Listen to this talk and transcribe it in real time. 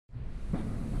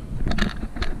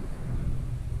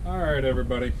Alright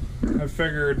everybody, I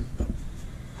figured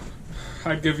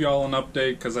I'd give y'all an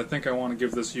update because I think I want to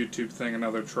give this YouTube thing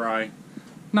another try.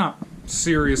 Not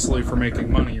seriously for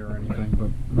making money or anything, but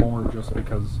more just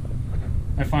because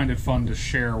I find it fun to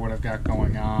share what I've got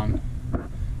going on.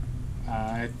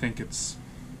 I think it's,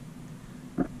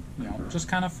 just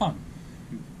kind of fun.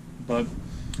 But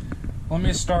let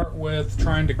me start with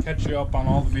trying to catch you up on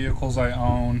all the vehicles I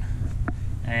own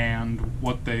and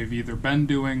what they've either been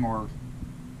doing or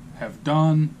have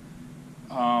done,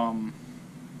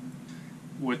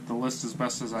 with the list as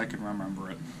best as I can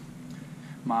remember it.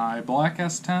 My black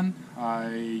S10, I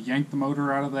yanked the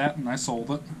motor out of that and I sold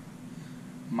it.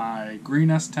 My green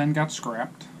S10 got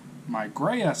scrapped. My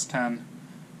gray S10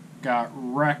 got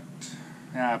wrecked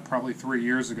probably 3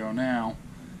 years ago now,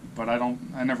 but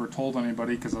I never told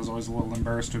anybody because I was always a little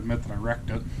embarrassed to admit that I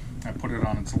wrecked it. I put it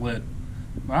on its lid.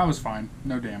 But I was fine,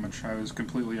 no damage. I was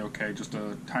completely okay, just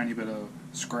a tiny bit of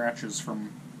scratches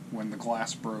from when the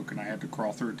glass broke and I had to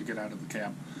crawl through it to get out of the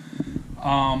cab.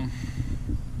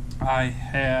 I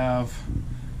have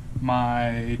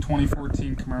my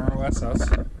 2014 Camaro SS,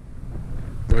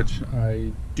 which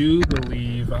I do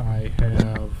believe I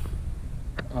have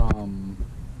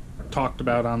talked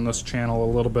about on this channel a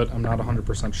little bit. I'm not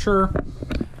 100% sure.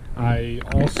 I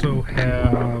also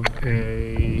have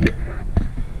a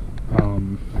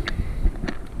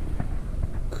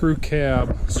crew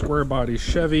cab square body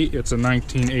Chevy. It's a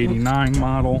 1989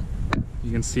 model.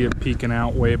 You can see it peeking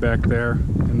out way back there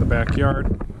in the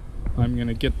backyard. I'm going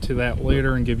to get to that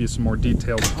later and give you some more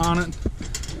details on it.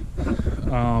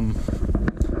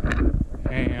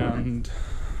 And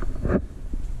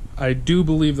I do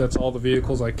believe that's all the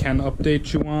vehicles I can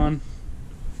update you on.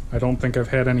 I don't think I've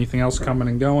had anything else coming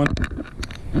and going.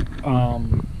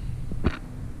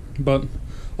 But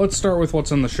let's start with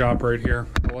what's in the shop right here.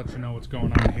 I'll let you know what's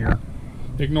going on here.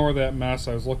 Ignore that mess.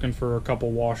 I was looking for a couple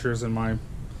washers in my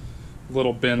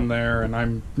little bin there, and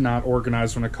I'm not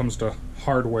organized when it comes to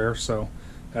hardware, so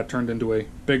that turned into a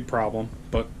big problem.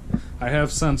 But I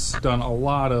have since done a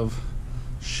lot of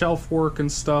shelf work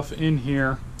and stuff in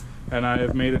here, and I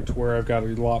have made it to where I've got a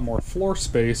lot more floor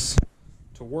space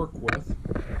to work with.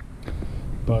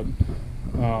 But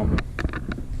a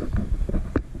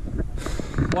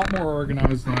lot more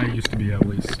organized than I used to be, at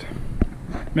least.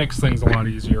 Makes things a lot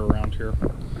easier around here.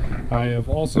 I have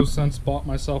also since bought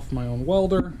myself my own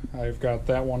welder. I've got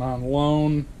that one on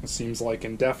loan, it seems like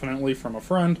indefinitely, from a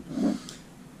friend.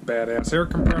 Badass air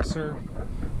compressor,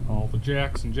 all the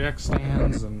jacks and jack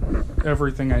stands and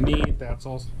everything I need.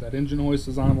 That engine hoist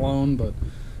is on loan, but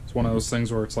it's one of those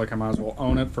things where it's like I might as well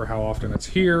own it for how often it's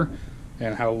here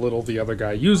and how little the other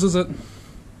guy uses it.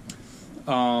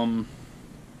 I've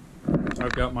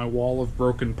got my wall of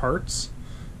broken parts.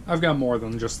 I've got more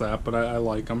than just that, but I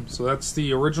like them. So that's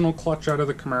the original clutch out of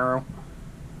the Camaro.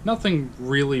 Nothing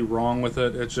really wrong with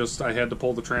it. It's just I had to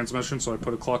pull the transmission, so I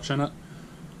put a clutch in it.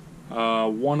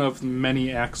 One of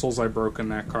many axles I broke in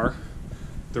that car.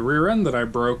 The rear end that I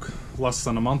broke less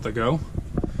than a month ago.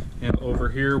 And over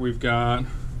here we've got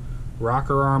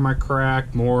rocker arm I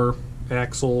cracked, more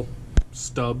axle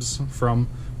stubs from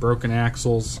broken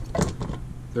axles.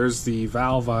 There's the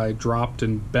valve I dropped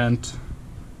and bent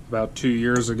about 2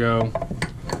 years ago.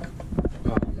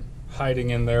 Hiding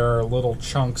in there are little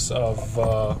chunks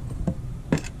of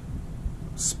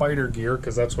spider gear,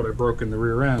 because that's what I broke in the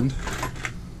rear end.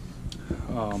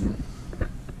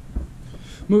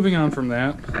 Moving on from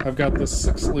that, I've got this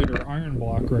 6-liter iron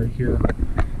block right here,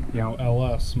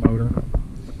 LS motor.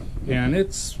 And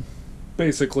it's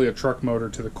basically a truck motor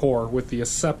to the core, with the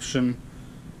exception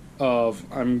of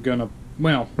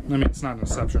it's not an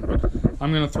exception, but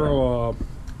I'm going to throw a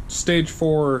Stage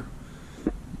 4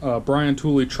 Brian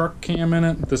Tooley truck cam in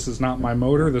it. This is not my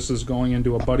motor. This is going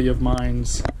into a buddy of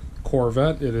mine's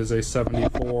Corvette. It is a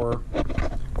 74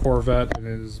 Corvette. It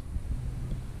is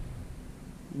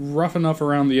rough enough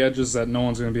around the edges that no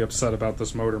one's going to be upset about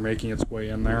this motor making its way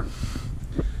in there.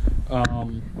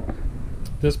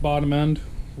 This bottom end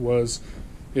is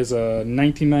a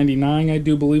 1999, I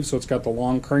do believe, so it's got the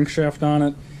long crankshaft on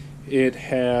it. It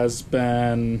has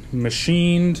been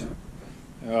machined,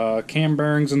 cam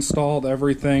bearings installed,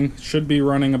 everything. Should be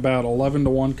running about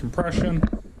 11-to-1 compression.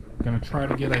 I'm going to try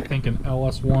to get, I think, an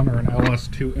LS1 or an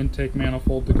LS2 intake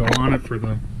manifold to go on it for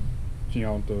the,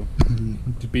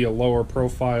 to be a lower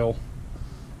profile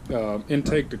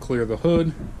intake to clear the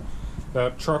hood.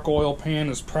 That truck oil pan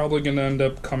is probably going to end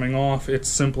up coming off. It's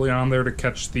simply on there to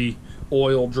catch the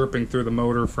oil dripping through the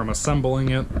motor from assembling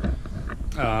it.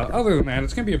 Other than that,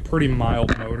 it's going to be a pretty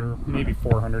mild motor, maybe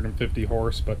 450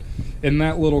 horse, but in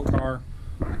that little car,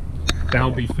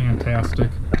 that'll be fantastic.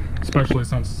 especially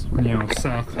since, you know,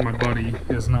 Seth, my buddy,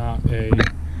 is not a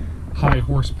high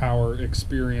horsepower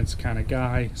experience kind of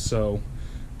guy, so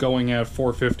going at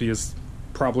 450 is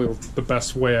probably the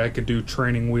best way I could do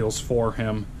training wheels for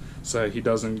him so he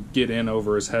doesn't get in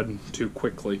over his head too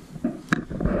quickly.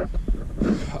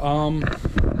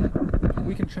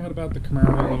 We can chat about the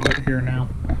Camaro a little bit here now.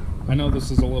 I know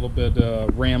this is a little bit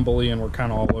rambly and we're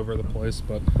kind of all over the place,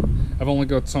 but I've only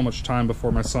got so much time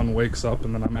before my son wakes up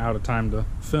and then I'm out of time to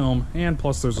film, and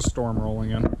plus there's a storm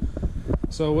rolling in.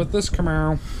 So with this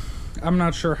Camaro, I'm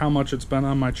not sure how much it's been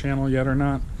on my channel yet or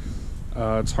not.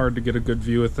 It's hard to get a good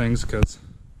view of things because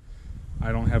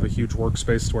I don't have a huge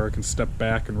workspace to where I can step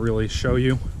back and really show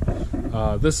you.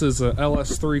 This is a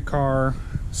LS3 car,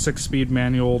 6-speed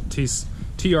manual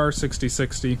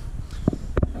TR6060.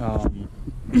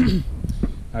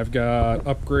 I've got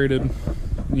upgraded,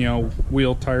 you know,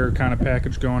 wheel tire kind of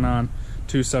package going on.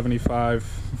 275,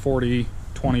 40,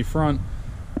 20 front,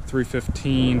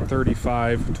 315,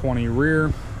 35, 20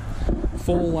 rear.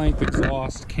 Full length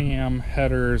exhaust, cam,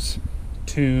 headers,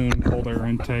 tune, cold air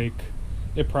intake.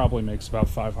 It probably makes about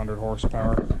 500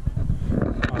 horsepower.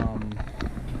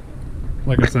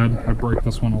 Like I said, I break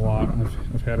this one a lot.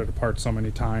 I've had it apart so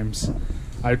many times.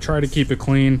 I try to keep it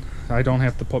clean. I don't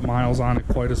have to put miles on it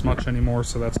quite as much anymore,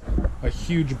 so that's a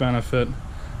huge benefit.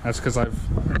 That's because I've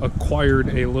acquired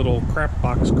a little crap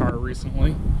box car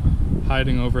recently,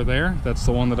 hiding over there. That's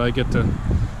the one that I get to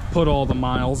put all the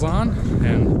miles on,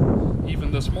 and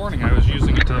even this morning I was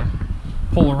using it to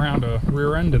pull around a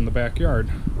rear end in the backyard.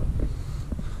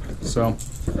 So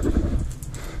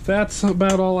that's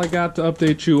about all I got to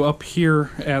update you up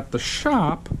here at the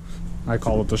shop. I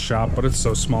call it the shop, but it's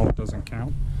so small it doesn't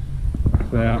count.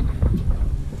 That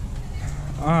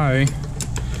I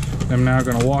am now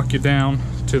going to walk you down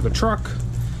to the truck,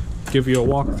 give you a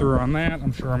walkthrough on that.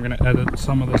 I'm sure I'm going to edit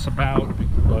some of this about,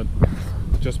 but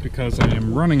just because I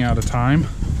am running out of time,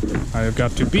 I have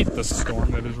got to beat this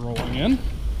storm that is rolling in.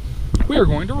 We are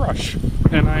going to rush,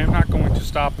 and I am not going to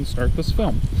stop and start this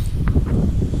film.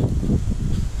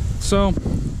 So,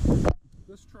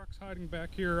 this truck's hiding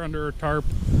back here under a tarp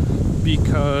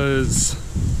because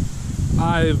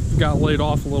I've got laid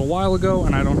off a little while ago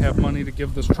and I don't have money to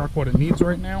give this truck what it needs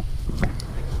right now.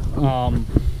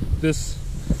 This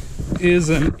is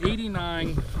an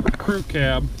 89 crew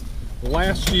cab,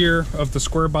 last year of the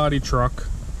square body truck.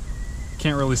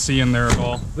 Can't really see in there at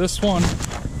all. This one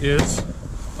is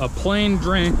a plain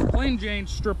Jane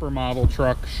stripper model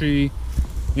truck. She,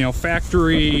 you know,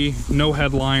 factory, no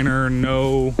headliner,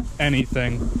 no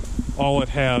anything. All it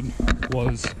had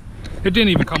was, it didn't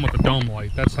even come with a dome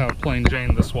light. That's how plain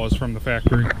Jane this was from the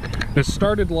factory. It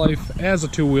started life as a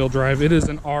two-wheel drive. It is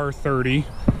an R30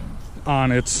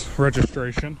 on its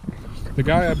registration. The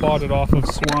guy I bought it off of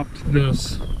swapped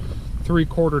this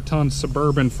 3/4 ton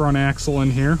Suburban front axle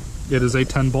in here. It is a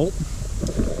 10-bolt.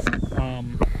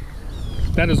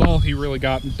 That is all he really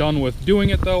got done with doing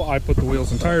it, though. I put the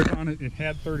wheels and tires on it. It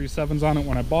had 37s on it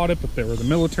when I bought it, but they were the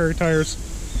military tires.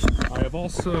 I have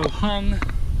also hung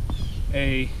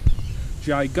a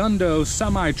Gigundo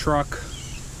semi-truck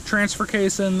transfer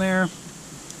case in there.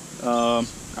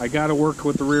 I got to work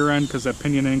with the rear end because that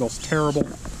pinion angle's terrible.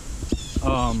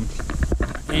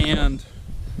 And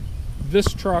this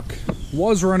truck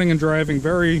was running and driving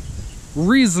very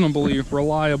reasonably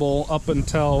reliable up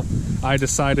until I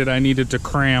decided I needed to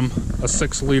cram a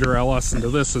 6-liter LS into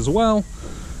this as well.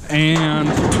 And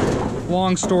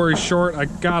long story short, I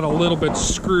got a little bit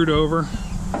screwed over.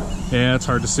 Yeah, it's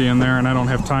hard to see in there, and I don't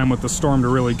have time with the storm to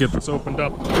really get this opened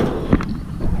up.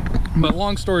 But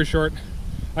long story short,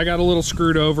 I got a little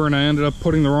screwed over and I ended up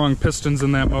putting the wrong pistons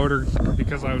in that motor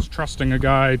because I was trusting a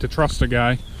guy to trust a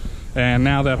guy. And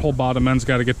now that whole bottom end's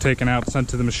got to get taken out, sent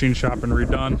to the machine shop and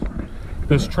redone.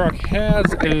 This truck has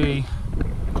a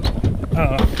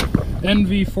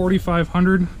NV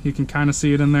 4500. You can kind of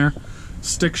see it in there.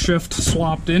 Stick shift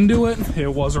swapped into it.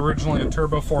 It was originally a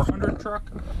Turbo 400 truck.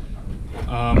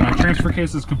 My transfer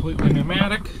case is completely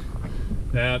pneumatic.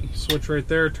 That switch right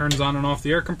there turns on and off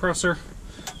the air compressor.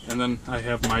 And then I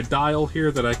have my dial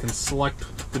here that I can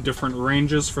select the different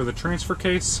ranges for the transfer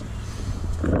case.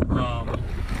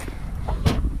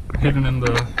 Hidden in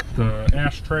the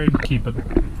ashtray to keep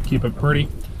it pretty.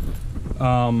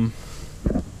 I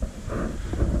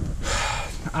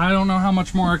don't know how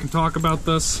much more I can talk about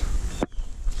this.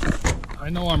 I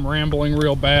know I'm rambling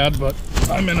real bad, but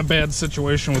I'm in a bad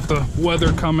situation with the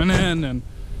weather coming in and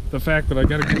the fact that I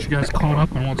gotta get you guys caught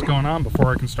up on what's going on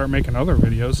before I can start making other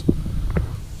videos.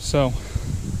 So,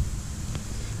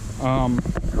 I'm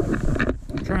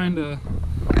trying to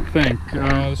think.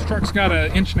 This truck's got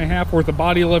an 1.5 inch worth of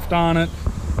body lift on it,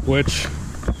 which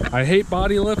I hate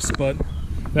body lifts, but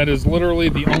that is literally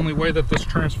the only way that this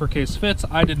transfer case fits.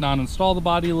 I did not install the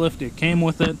body lift, it came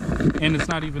with it, and it's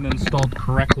not even installed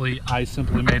correctly. I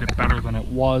simply made it better than it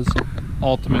was.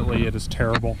 Ultimately, it is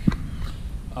terrible.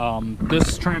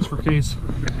 This transfer case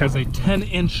has a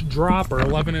 10-inch drop or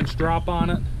 11-inch drop on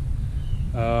it.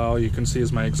 All you can see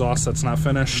is my exhaust that's not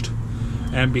finished.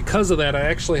 And because of that, I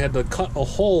actually had to cut a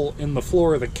hole in the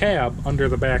floor of the cab under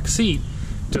the back seat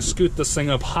to scoot this thing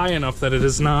up high enough that it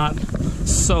is not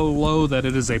so low that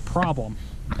it is a problem.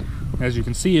 As you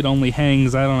can see, it only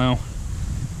hangs, I don't know,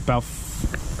 about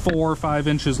 4 or 5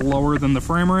 inches lower than the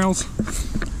frame rails.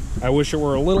 I wish it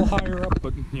were a little higher up,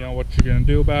 but you know what you're gonna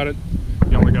do about it.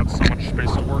 You only got so much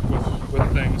space to work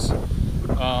with things.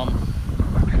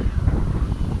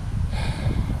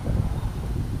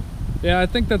 Yeah, I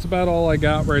think that's about all I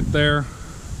got right there.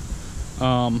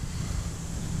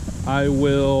 I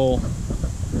will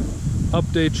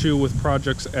update you with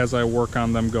projects as I work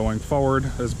on them going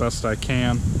forward as best I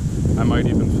can. I might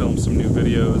even film some new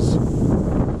videos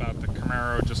about the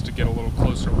Camaro just to get a little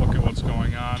closer look at what's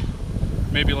going on.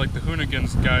 Maybe like the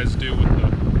Hoonigans guys do with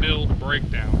the build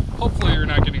breakdown. Hopefully you're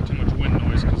not getting too much wind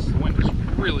noise because the wind is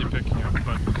really picking up.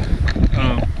 But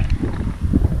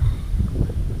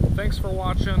thanks for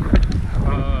watching.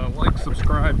 Like,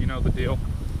 subscribe, you know the deal.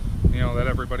 You know that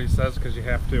everybody says because you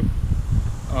have to.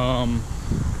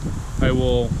 I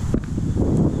will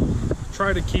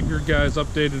try to keep your guys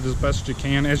updated as best you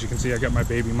can. As you can see, I got my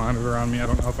baby monitor on me. I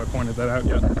don't know if I pointed that out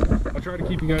yet. I'll try to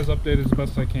keep you guys updated as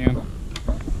best I can.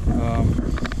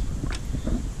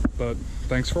 But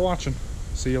thanks for watching.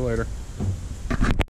 See you later.